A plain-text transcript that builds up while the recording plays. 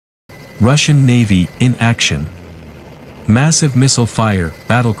Russian Navy in action. Massive missile fire,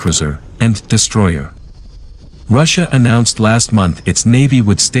 battlecruiser, and destroyer. Russia announced last month its Navy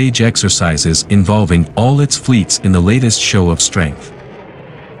would stage exercises involving all its fleets in the latest show of strength.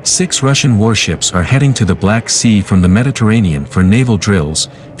 6 Russian warships are heading to the Black Sea from the Mediterranean for naval drills,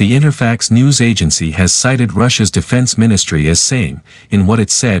 the Interfax news agency has cited Russia's defense ministry as saying, in what it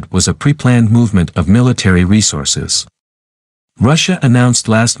said was a pre-planned movement of military resources. Russia announced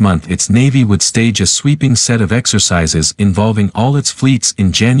last month its Navy would stage a sweeping set of exercises involving all its fleets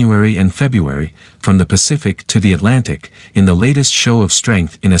in January and February, from the Pacific to the Atlantic, in the latest show of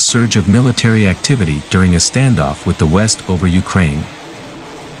strength in a surge of military activity during a standoff with the West over Ukraine.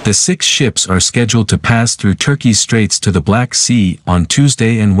 The 6 ships are scheduled to pass through Turkey's straits to the Black Sea on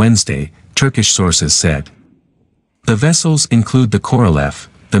Tuesday and Wednesday, Turkish sources said. The vessels include the Korolev,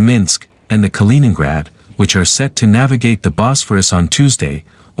 the Minsk, and the Kaliningrad, which are set to navigate the Bosphorus on Tuesday,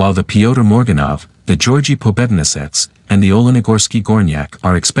 while the Pyotr Morganov, the Georgy Pobedonosets, and the Olenigorsky Gornyak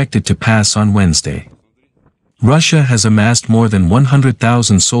are expected to pass on Wednesday. Russia has amassed more than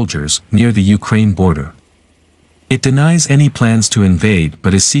 100,000 soldiers near the Ukraine border. It denies any plans to invade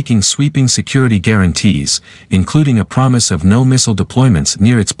but is seeking sweeping security guarantees, including a promise of no missile deployments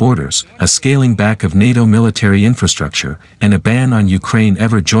near its borders, a scaling back of NATO military infrastructure, and a ban on Ukraine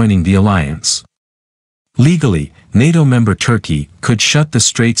ever joining the alliance. Legally, NATO member Turkey could shut the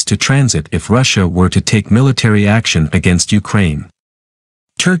straits to transit if Russia were to take military action against Ukraine.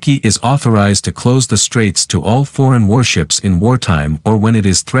 Turkey is authorized to close the straits to all foreign warships in wartime or when it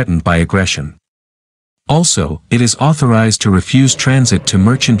is threatened by aggression. Also, it is authorized to refuse transit to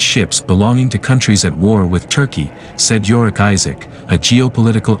merchant ships belonging to countries at war with Turkey, said Yorick Isaac, a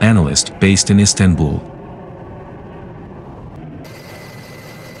geopolitical analyst based in Istanbul.